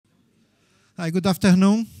Hi, good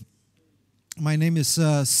afternoon. My name is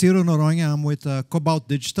Ciro Noronha. I'm with Cobalt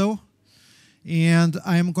Digital, and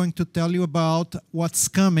I am going to tell you about what's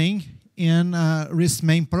coming in RIST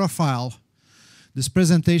main profile. This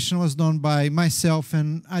presentation was done by myself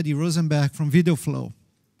and Adi Rosenberg from VideoFlow.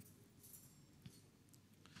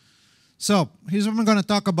 So here's what I'm going to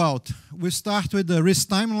talk about. We start with the RIST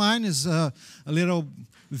timeline. Is a little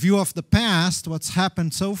view of the past, what's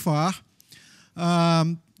happened so far.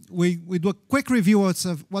 We do a quick review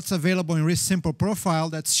of what's available in RIST Simple Profile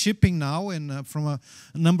that's shipping now and from a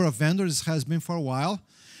number of vendors, has been for a while.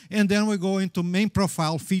 And then we go into main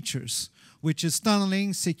profile features, which is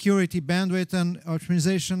tunneling, security, bandwidth, and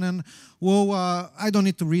optimization. And well, I don't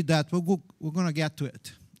need to read that. We're going to get to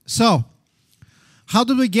it. So how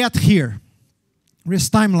did we get here?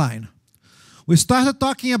 RIST timeline. We started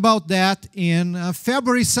talking about that in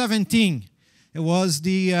February 17. It was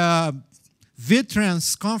the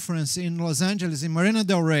VidTrans conference in Los Angeles, in Marina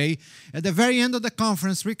del Rey. At the very end of the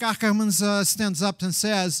conference, Rick Ackermans stands up and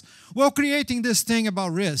says, we're creating this thing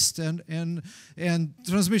about RIST and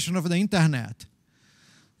transmission over the internet.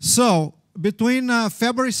 So between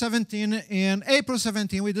February 17 and April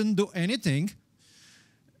 17, we didn't do anything.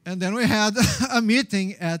 And then we had a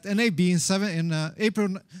meeting at NAB in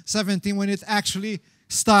April 17 when it actually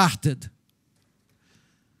started.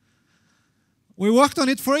 We worked on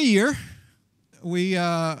it for a year.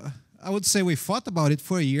 I would say we fought about it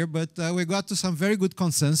for a year, but we got to some very good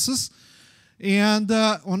consensus. And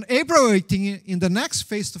on April 18, in the next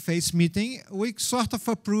face-to-face meeting, we sort of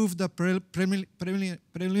approved the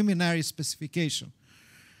preliminary specification.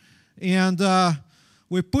 And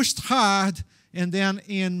we pushed hard. And then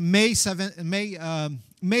in May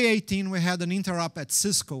 18, we had an interop at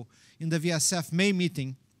Cisco in the VSF May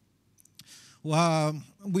meeting.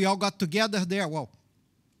 We all got together there. Well,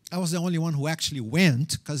 I was the only one who actually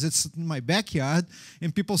went because it's in my backyard,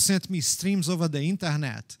 and people sent me streams over the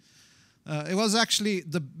internet. It was actually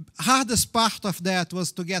the hardest part of that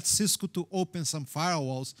was to get Cisco to open some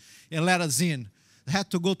firewalls and let us in. I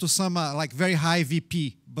had to go to some like very high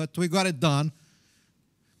VP, but we got it done,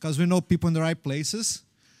 because we know people in the right places.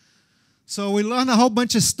 So we learned a whole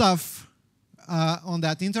bunch of stuff on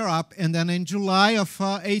that interop, and then in July of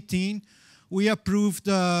 18, we approved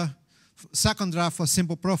the second draft for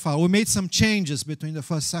Simple Profile. We made some changes between the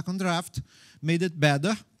first and second draft, made it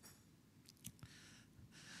better.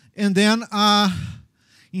 And then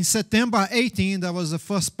in September 18, there was the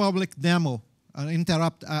first public demo, an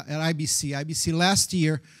interop at IBC. IBC last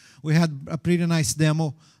year, we had a pretty nice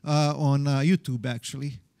demo on YouTube,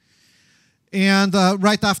 actually. And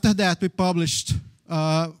right after that, we published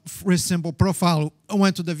RIST Simple Profile. I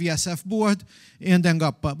went to the VSF board and then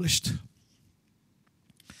got published.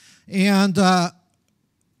 And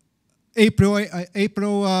April,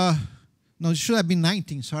 no, it should have been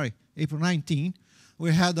 19, sorry, April 19,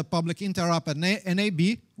 we had a public interop at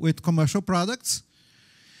NAB with commercial products.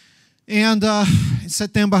 And in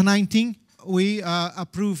September 19, we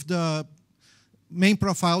approved the main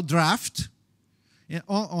profile draft in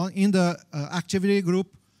the activity group,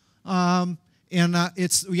 and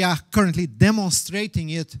we are currently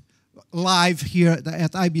demonstrating it live here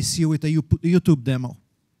at IBC with a YouTube demo.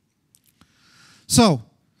 So,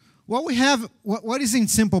 what we have, what is in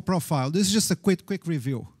Simple Profile? This is just a quick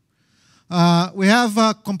review. We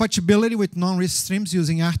have compatibility with non-RIST streams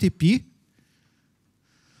using RTP.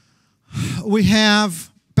 We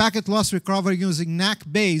have packet loss recovery using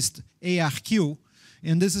NAC-based ARQ,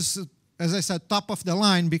 and this is, as I said, top of the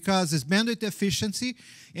line because it's bandwidth efficiency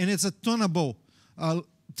and it's a tunable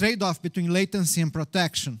trade-off between latency and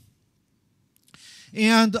protection.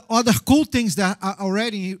 And other cool things that are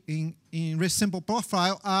already in RIST Simple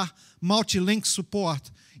Profile are multi-link support.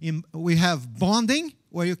 We have bonding,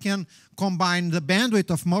 where you can combine the bandwidth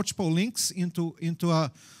of multiple links into a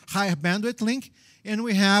higher bandwidth link, and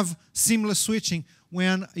we have seamless switching.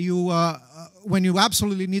 When you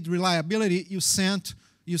absolutely need reliability, you send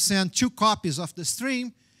 2 copies of the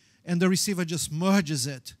stream, and the receiver just merges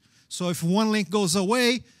it. So if one link goes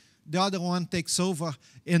away, the other one takes over,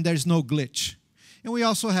 and there's no glitch. And we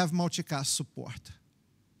also have multicast support.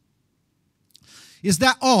 Is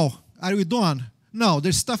that all? Are we done? No,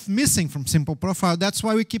 there's stuff missing from Simple Profile. That's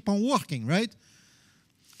why we keep on working, right?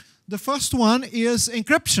 The first one is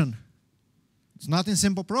encryption. It's not in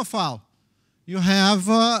Simple Profile. You have,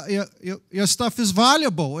 your stuff is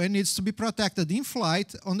valuable and needs to be protected in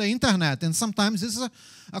flight on the internet. And sometimes this is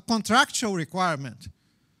a contractual requirement.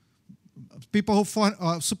 People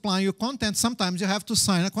who supply you content, sometimes you have to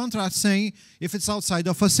sign a contract saying if it's outside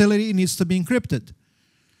your facility, it needs to be encrypted.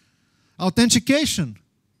 Authentication.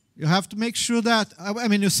 You have to make sure that, I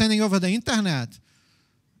mean, you're sending over the internet.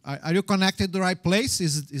 Are you connected to the right place?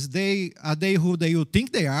 Are they who you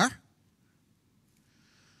think they are?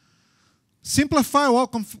 Simple firewall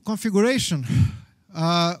configuration.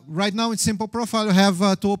 Right now in Simple Profile, you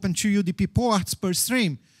have to open 2 UDP ports per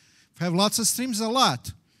stream. If you have lots of streams, a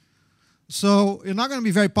lot. So you're not going to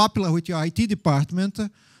be very popular with your IT department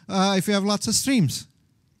if you have lots of streams.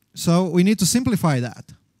 So we need to simplify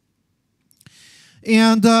that.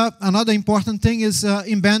 And another important thing is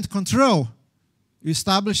in-band control. You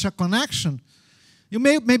establish a connection.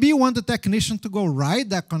 Maybe you want the technician to go write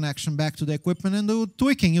that connection back to the equipment and do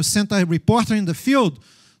tweaking. You sent a reporter in the field.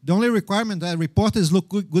 The only requirement that reporters look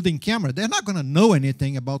good in camera. They're not going to know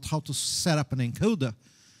anything about how to set up an encoder.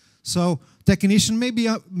 So technician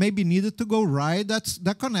may be needed to go write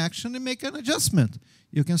that connection and make an adjustment.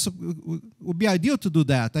 It would be ideal to do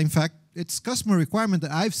that. In fact, it's customer requirement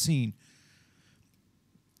that I've seen.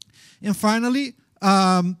 And finally,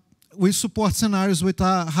 we support scenarios with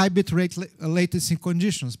high bit rate latency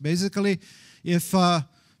conditions. Basically, if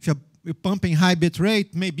you're pumping high bit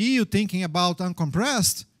rate, maybe you're thinking about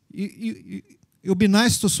uncompressed, it would be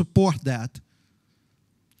nice to support that.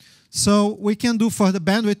 So we can do for the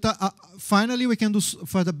bandwidth, finally we can do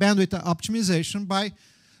for the bandwidth optimization by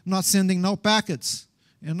not sending null packets.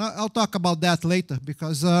 And I'll talk about that later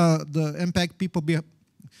because the MPEG people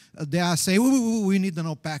they are saying, we need the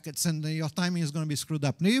null packets and your timing is going to be screwed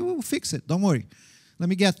up. No, we'll fix it, don't worry. Let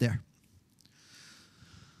me get there.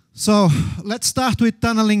 So let's start with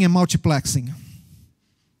tunneling and multiplexing.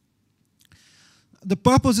 The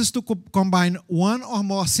purpose is to combine one or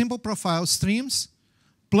more simple profile streams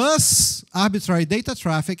plus arbitrary data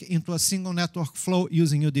traffic into a single network flow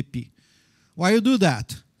using UDP. Why you do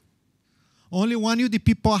that? Only one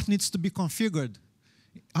UDP port needs to be configured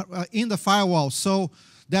in the firewall. So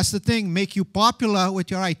that's the thing, make you popular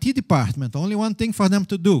with your IT department. Only one thing for them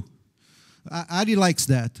to do. Adi likes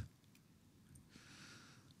that.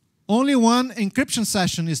 Only one encryption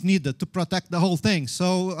session is needed to protect the whole thing.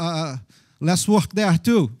 So less work there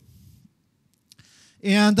too.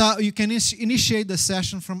 And you can initiate the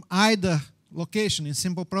session from either location. In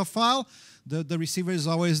Simple Profile, the receiver is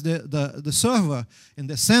always the server, and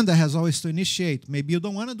the sender has always to initiate. Maybe you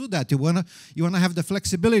don't want to do that. You want to have the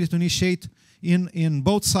flexibility to initiate in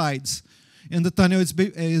both sides. And the tunnel is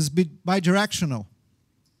bidirectional.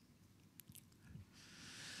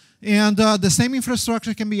 And the same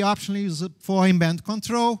infrastructure can be optionally used for in-band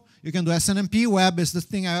control. You can do SNMP. Web is the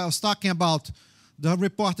thing I was talking about. The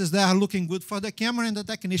report is there looking good for the camera, and the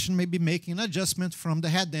technician may be making an adjustment from the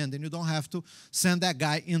head end, and you don't have to send that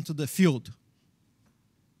guy into the field.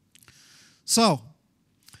 So,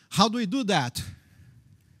 how do we do that?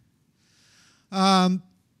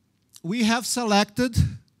 We have selected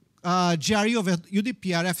GRE over UDP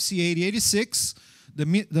RFC 8086.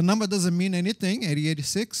 The number doesn't mean anything,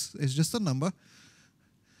 8086 is just a number.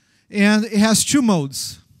 And it has 2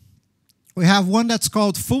 modes. We have one that's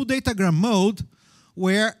called full datagram mode,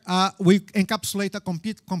 where we encapsulate a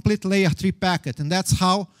complete layer 3 packet, and that's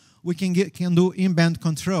how we can do in-band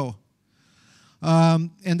control. And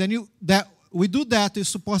then we do that to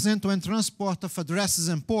support end-to-end transport of addresses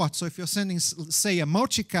and ports. So if you're sending, say, a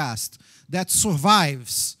multicast that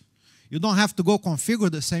survives, you don't have to go configure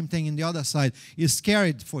the same thing in the other side. It's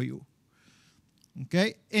carried for you.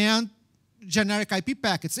 Okay? And generic IP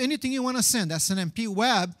packets. Anything you want to send, SNMP,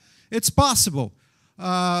 web, it's possible.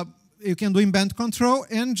 You can do in-band control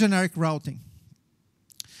and generic routing.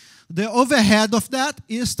 The overhead of that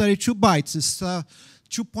is 32 bytes. It's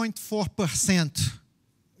 2.4%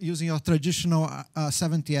 using your traditional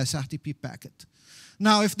 70S RTP packet.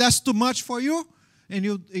 Now, if that's too much for you, and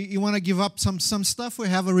you want to give up some stuff, we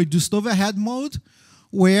have a reduced overhead mode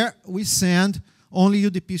where we send only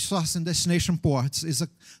UDP source and destination ports. It's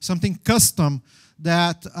something custom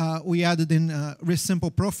that we added in RIST Simple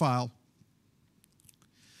Profile.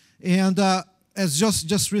 And as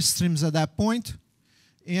just RIST streams at that point,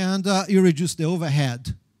 and you reduce the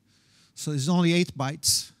overhead. So it's only 8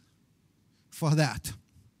 bytes for that.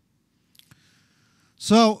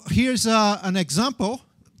 So here's an example.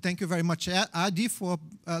 Thank you very much, Adi, for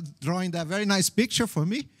drawing that very nice picture for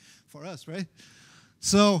me, for us, right?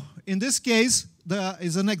 So in this case, there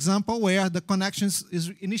is an example where the connection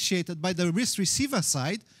is initiated by the RIST receiver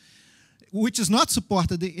side, which is not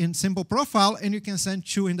supported in Simple Profile, and you can send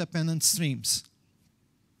 2 independent streams.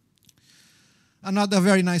 Another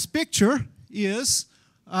very nice picture is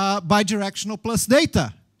bidirectional plus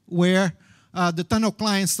data, where the tunnel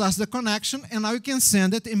client starts the connection, and now you can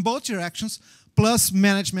send it in both directions, plus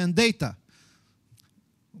management data.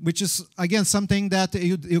 which is, again, something that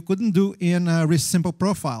you couldn't do in a RIST Simple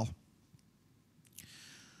Profile.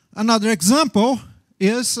 Another example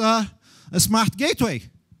is a smart gateway.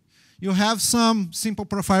 You have some simple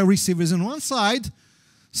profile receivers on one side,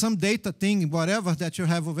 some data thing, whatever that you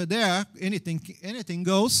have over there, anything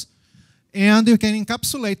goes, and you can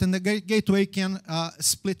encapsulate, and the gateway can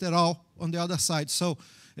split it all on the other side. So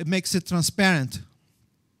it makes it transparent.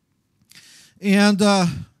 And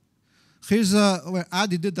here's where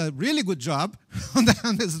Adi did a really good job on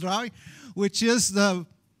this drawing, which is the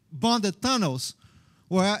bonded tunnels,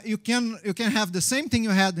 where you can have the same thing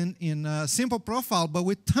you had in simple profile, but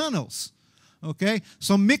with tunnels. Okay,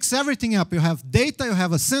 so mix everything up. You have data, you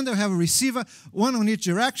have a sender, you have a receiver, one on each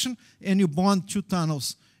direction, and you bond two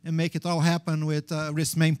tunnels and make it all happen with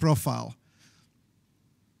RIST main profile.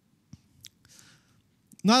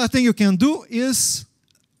 Another thing you can do is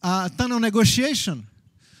tunnel negotiation.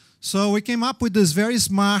 So we came up with this very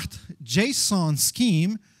smart JSON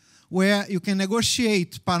scheme where you can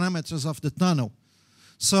negotiate parameters of the tunnel.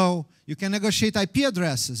 So you can negotiate IP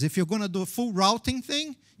addresses. If you're going to do a full routing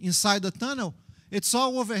thing inside the tunnel, it's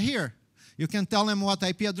all over here. You can tell them what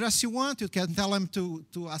IP address you want. You can tell them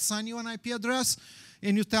to assign you an IP address.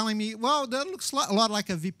 And you're telling me, well, that looks a lot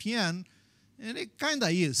like a VPN. And it kind of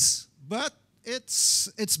is. But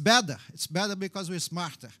it's better. It's better because we're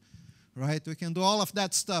smarter, right? We can do all of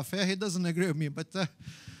that stuff. Yeah, he doesn't agree with me, but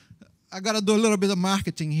I got to do a little bit of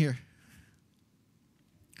marketing here.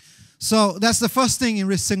 So that's the first thing in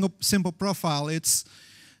RIST Simple Profile. It's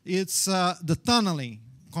the tunneling,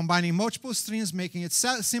 combining multiple streams, making it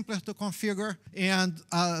simpler to configure, and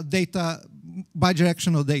data,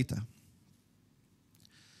 bidirectional data.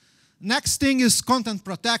 Next thing is content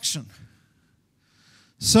protection.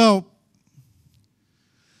 So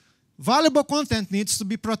valuable content needs to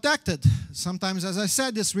be protected. Sometimes, as I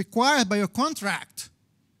said, it's required by your contract.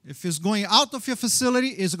 If it's going out of your facility,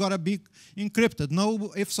 it's got to be encrypted.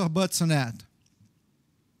 No ifs or buts on that.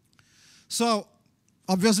 So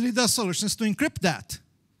obviously, the solution is to encrypt that.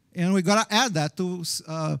 And we got to add that to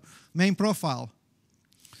main profile.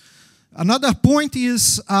 Another point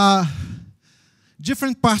is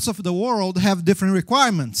different parts of the world have different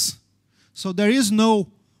requirements. So there is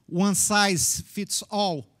no one size fits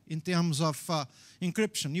all in terms of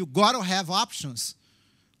encryption. You got to have options.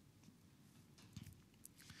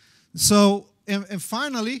 So, and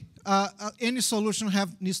finally, any solution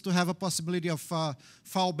needs to have a possibility of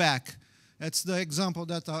fallback. That's the example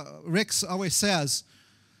that Rick always says.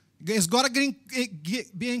 It's got to be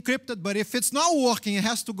encrypted, but if it's not working, it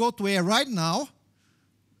has to go to air right now.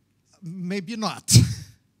 Maybe not.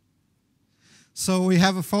 So we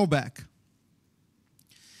have a fallback.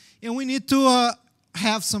 And we need to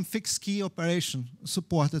have some fixed key operation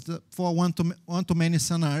supported for one-to-many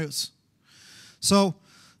scenarios. So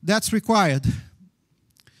that's required.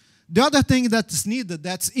 The other thing that's needed,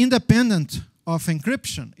 that's independent of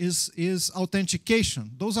encryption, is authentication.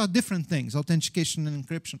 Those are different things, authentication and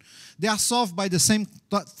encryption. They are solved by the same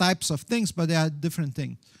types of things, but they are different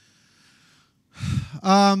things.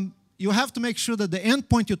 You have to make sure that the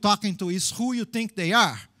endpoint you're talking to is who you think they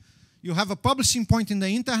are. You have a publishing point in the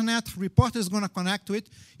internet, reporter is going to connect to it.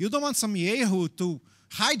 You don't want some Yahoo to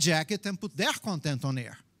hijack it and put their content on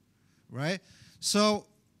air, right? So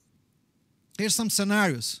here's some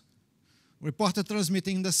scenarios. Reporter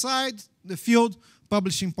transmitting the side, the field,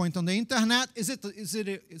 publishing point on the internet. Is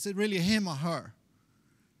it really him or her?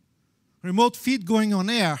 Remote feed going on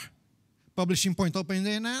air, publishing point open in the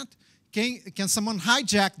internet. Can someone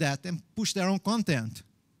hijack that and push their own content?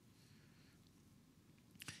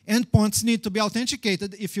 Endpoints need to be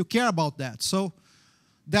authenticated if you care about that. So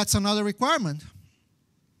that's another requirement.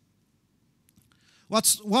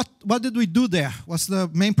 What did we do there? What's the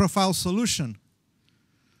main profile solution?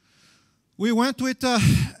 We went with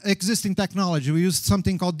existing technology. We used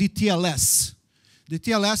something called DTLS.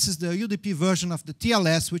 DTLS is the UDP version of the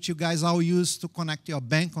TLS, which you guys all use to connect your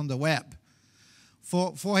bank on the web.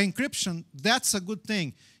 For encryption, that's a good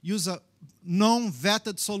thing. Use a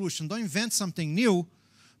non-vetted solution. Don't invent something new,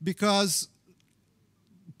 because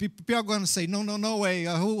people are going to say, no way,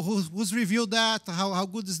 who's reviewed that? How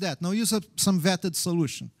good is that? No, use some vetted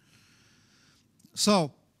solution.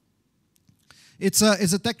 So it's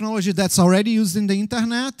a technology that's already used in the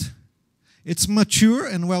internet. It's mature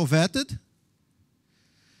and well vetted.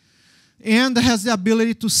 And has the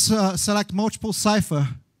ability to select multiple cipher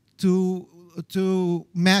to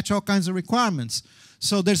match all kinds of requirements.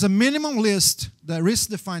 So there's a minimum list that RIST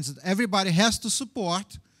defines that everybody has to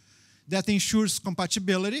support that ensures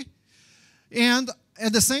compatibility. And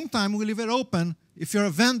at the same time, we leave it open. If you're a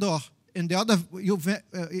vendor and the other,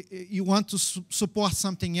 you want to support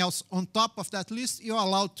something else on top of that list, you're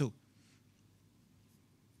allowed to.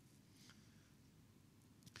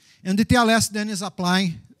 And the TLS then is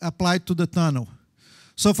applied to the tunnel.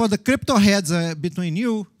 So for the crypto heads between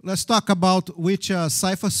you, let's talk about which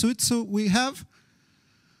cipher suites we have.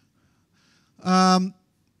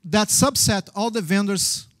 That subset, all the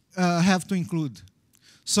vendors have to include.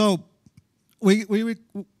 So we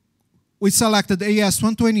selected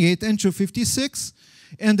AES-128 and 256,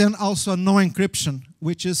 and then also no encryption,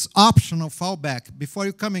 which is optional fallback. Before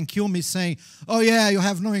you come and kill me saying, oh yeah, you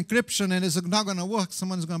have no encryption and it's not going to work,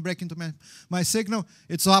 someone's going to break into my signal,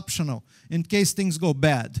 it's optional in case things go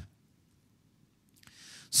bad.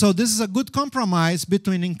 So this is a good compromise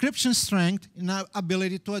between encryption strength and our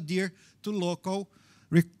ability to adhere to local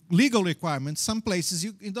legal requirements. Some places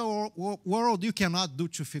in the world you cannot do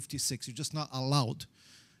 256, you're just not allowed.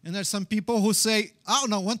 And there's some people who say, oh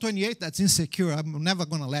no, 128, that's insecure, I'm never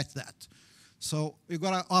going to let that. So you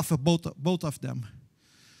got to offer both of them.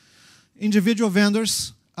 Individual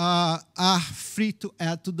vendors are free to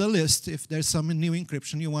add to the list. If there's some new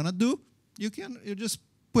encryption you want to do, you just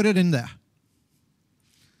put it in there.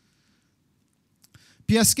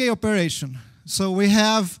 PSK operation. So we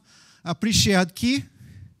have a pre-shared key,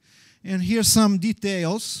 and here's some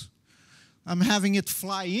details. I'm having it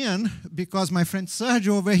fly in because my friend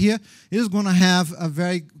Sergio over here is going to have a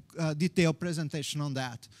very detailed presentation on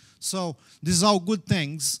that. So these are all good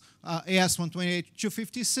things. AES-128,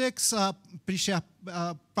 256, pre-share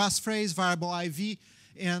passphrase, variable IV,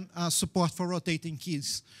 and support for rotating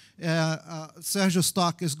keys. Sergio's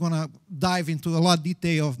talk is going to dive into a lot of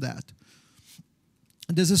detail of that.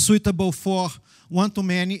 This is suitable for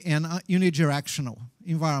one-to-many and unidirectional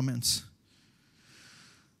environments.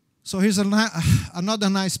 So here's another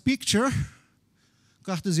nice picture,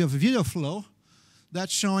 courtesy of VideoFlow,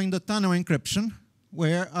 that's showing the tunnel encryption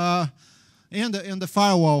where in the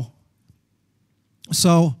firewall.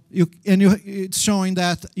 So it's showing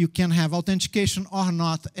that you can have authentication or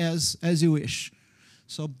not as you wish.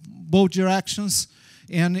 So both directions,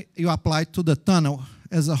 and you apply to the tunnel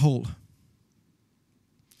as a whole.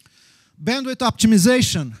 Bandwidth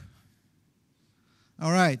optimization.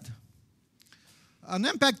 All right. An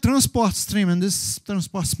MPEG transport stream, and this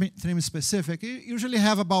transport stream is specific, you usually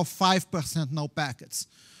have about 5% null packets.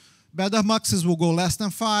 Better muxes will go less than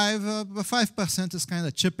 5, but 5% is kind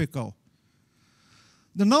of typical.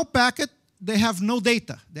 The null packet, they have no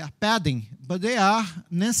data. They are padding, but they are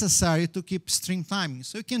necessary to keep stream timing.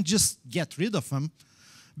 So you can just get rid of them,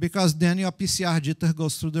 because then your PCR jitter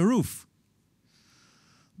goes through the roof.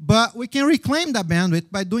 But we can reclaim that bandwidth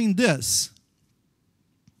by doing this.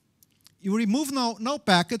 You remove null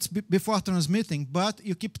packets before transmitting, but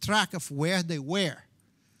you keep track of where they were.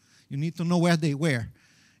 You need to know where they were.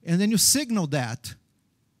 And then you signal that.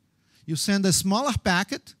 You send a smaller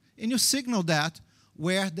packet, and you signal that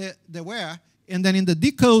where they were. And then in the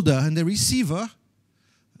decoder and the receiver,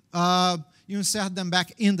 you insert them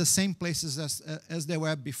back in the same places as they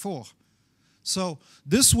were before. So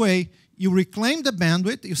this way, you reclaim the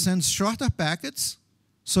bandwidth, you send shorter packets,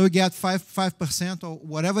 so you get 5% or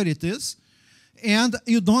whatever it is, and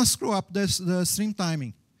you don't screw up the stream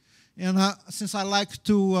timing. And since I like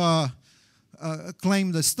to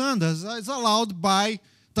claim the standards, it's allowed by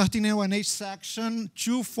 13A1H section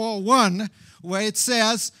 241, where it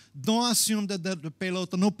says, don't assume that the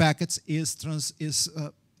payload to null packets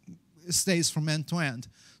stays from end to end.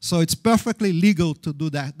 So it's perfectly legal to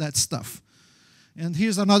do that stuff. And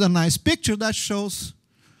here's another nice picture that shows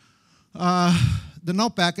the null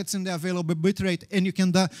packets in the available bitrate, and you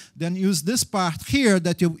can then use this part here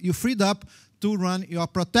that you freed up to run your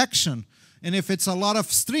protection. And if it's a lot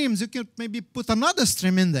of streams, you can maybe put another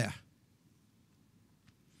stream in there.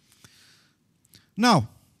 Now,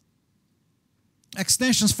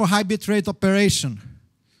 extensions for high bitrate operation.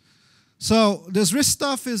 So this RIST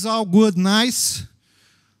stuff is all good, nice.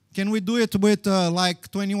 Can we do it with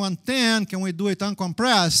like 2110? Can we do it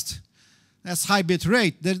uncompressed? That's high bit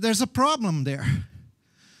rate. There's a problem there,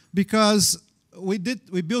 because we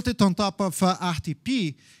built it on top of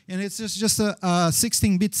RTP, and it's just a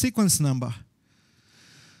 16-bit sequence number.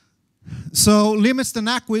 So limits the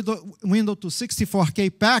NAC window to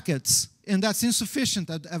 64K packets, and that's insufficient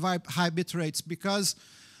at high bit rates, because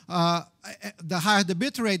the higher the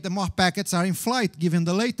bit rate, the more packets are in flight given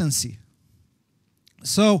the latency.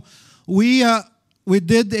 So we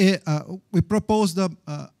proposed a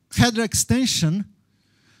header extension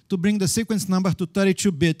to bring the sequence number to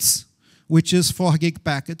 32 bits, which is 4 gig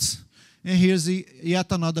packets. And here's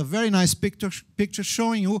yet another very nice picture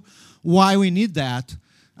showing you why we need that.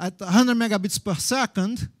 At 100 megabits per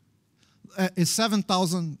second, is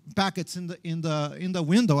 7,000 packets in the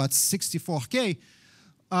window at 64K.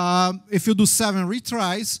 If you do 7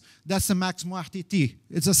 retries, that's the maximum RTT.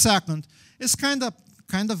 It's a second. It's kind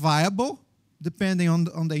of viable, depending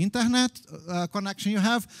on the internet connection you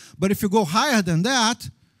have. But if you go higher than that,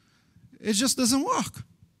 it just doesn't work.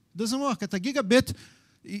 It doesn't work. At a gigabit,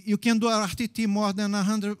 you can do an RTT more than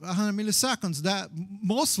 100 milliseconds.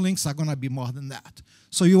 Most links are going to be more than that.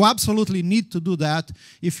 So you absolutely need to do that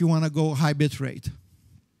if you want to go high bit rate.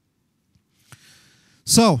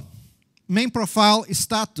 So, main profile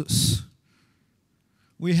status.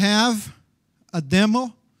 We have a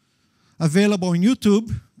demo available on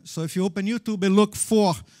YouTube. So if you open YouTube and look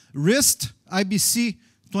for RIST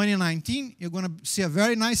IBC2019, you're going to see a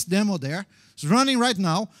very nice demo there. It's running right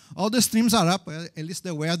now. All the streams are up, at least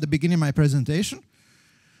they were at the beginning of my presentation.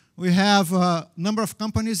 We have a number of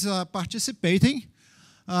companies participating.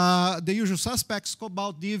 The usual suspects: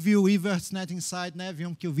 Cobalt, DView, Evertz, NetInsight,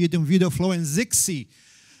 Nevium, QVideum, VideoFlow, and Zixi.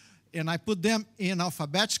 And I put them in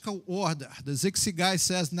alphabetical order. The Zixi guy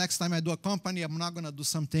says, next time I do a company, I'm not going to do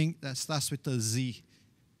something that starts with a Z.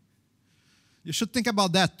 You should think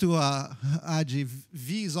about that too, Adi.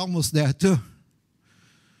 V is almost there too.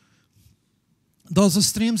 Those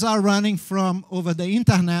streams are running from over the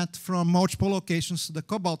internet from multiple locations to the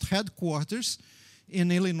Cobalt headquarters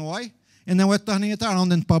in Illinois. And then we're turning it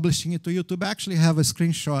around and publishing it to YouTube. I actually have a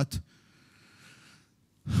screenshot.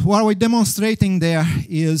 What we're demonstrating there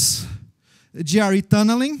is GRE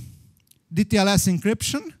tunneling, DTLS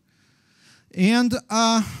encryption, and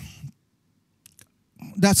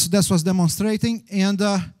that's what's demonstrating. And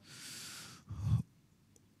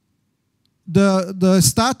the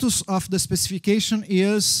status of the specification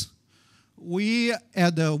is we,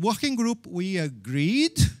 at the working group, we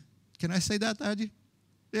agreed. Can I say that, Adi?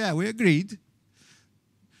 Yeah, we agreed.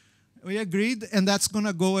 We agreed, and that's going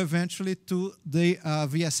to go eventually to the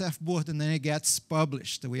VSF board, and then it gets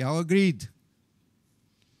published. We all agreed.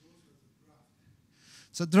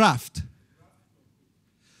 It's a draft.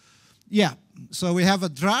 Yeah, so we have a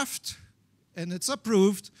draft, and it's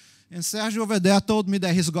approved. And Sergio over there told me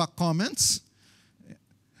that he's got comments.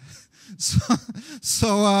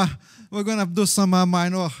 So we're going to do some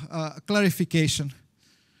minor clarification.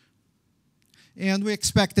 And we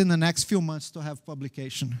expect in the next few months to have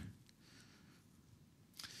publication.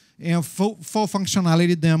 And full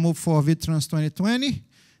functionality demo for VTrans 2020.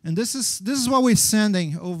 And this is what we're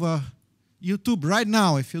sending over YouTube right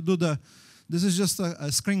now. If you do this is just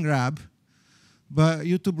a screen grab. But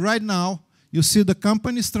YouTube right now, you see the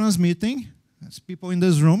companies transmitting. As people in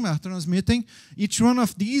this room are transmitting. Each one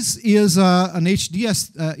of these is an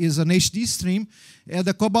HD stream. At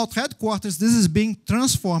the Cobalt headquarters, this is being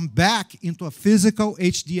transformed back into a physical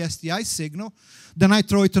HD SDI signal. Then I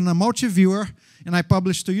throw it in a multi-viewer, and I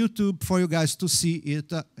publish to YouTube for you guys to see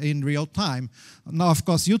it in real time. Now, of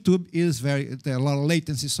course, YouTube is there's a lot of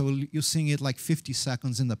latency, so you're seeing it like 50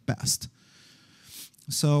 seconds in the past.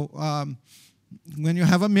 So when you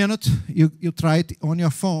have a minute, you try it on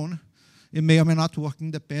your phone. It may or may not work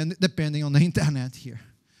depending on the internet here.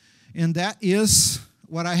 And that is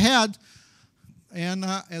what I had. And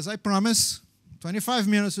as I promised, 25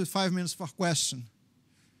 minutes with 5 minutes for question.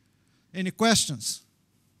 Any questions?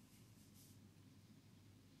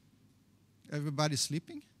 Everybody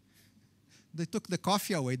sleeping? They took the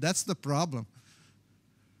coffee away. That's the problem.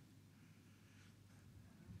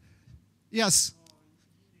 Yes?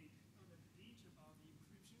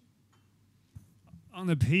 On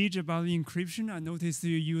the page about the encryption, I noticed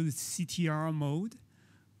you use CTR mode.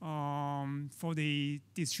 For the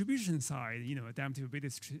distribution side, adaptive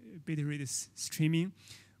bit rate streaming,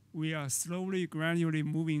 we are slowly, gradually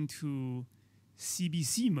moving to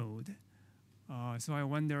CBC mode. So I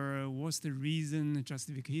wonder, what's the reason,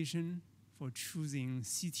 justification for choosing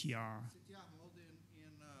CTR?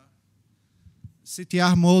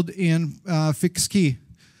 CTR mode in fixed key.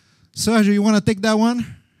 Sergio, you want to take that one?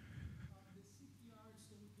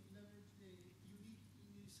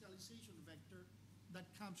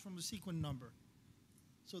 From the sequence number.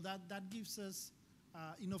 So that gives us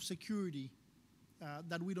enough security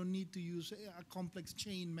that we don't need to use a complex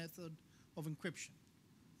chain method of encryption.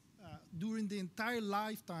 During the entire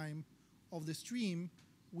lifetime of the stream,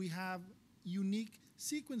 we have unique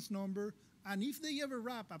sequence number, and if they ever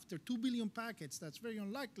wrap after 2 billion packets, that's very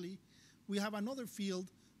unlikely, we have another field,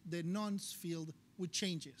 the nonce field, with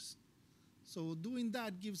changes. So doing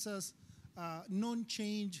that gives us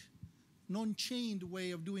non-chained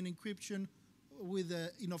way of doing encryption with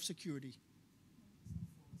enough security.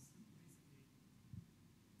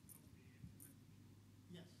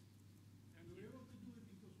 Yes. And we're able to do it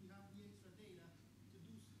because we have the extra data to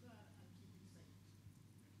do that and keep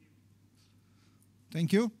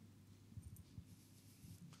Thank you.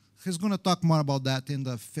 He's going to talk more about that in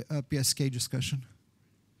the PSK discussion.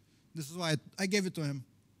 This is why I gave it to him.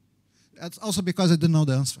 That's also because I didn't know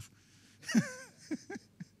the answer.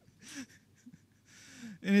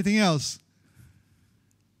 Anything else?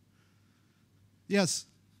 Yes.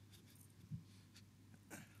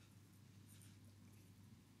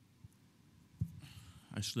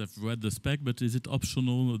 I should have read the spec, but is it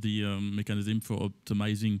optional, the mechanism for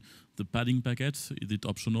optimizing the padding packets? Is it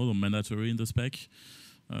optional or mandatory in the spec?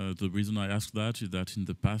 The reason I ask that is that in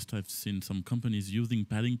the past I've seen some companies using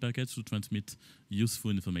padding packets to transmit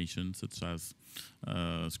useful information, such as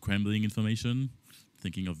scrambling information,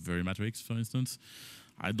 thinking of Verimatrix, for instance.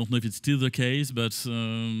 I don't know if it's still the case, but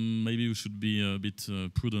maybe we should be a bit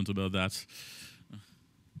prudent about that.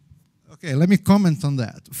 Okay, let me comment on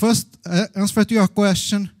that. First, answer to your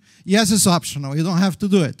question, yes, it's optional. You don't have to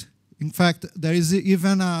do it. In fact, there is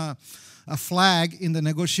even a flag in the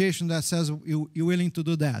negotiation that says you're willing to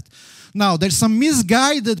do that. Now, there's some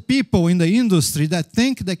misguided people in the industry that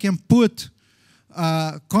think they can put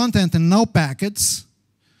content in null packets.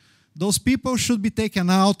 Those people should be taken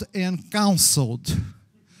out and counseled.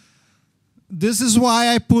 This is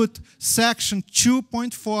why I put section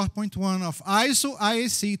 2.4.1 of ISO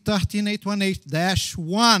IEC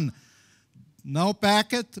 13818-1. Null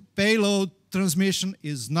packet payload transmission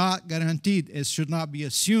is not guaranteed. It should not be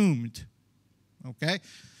assumed. Okay?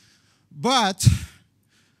 But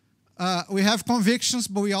we have convictions,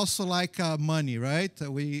 but we also like money, right?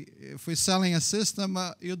 If we're selling a system,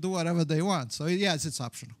 you do whatever they want. So yes, it's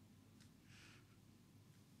optional.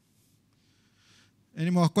 Any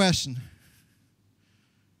more questions?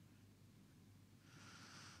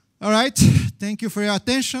 All right, thank you for your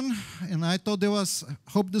attention, and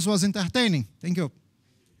hope this was entertaining. Thank you.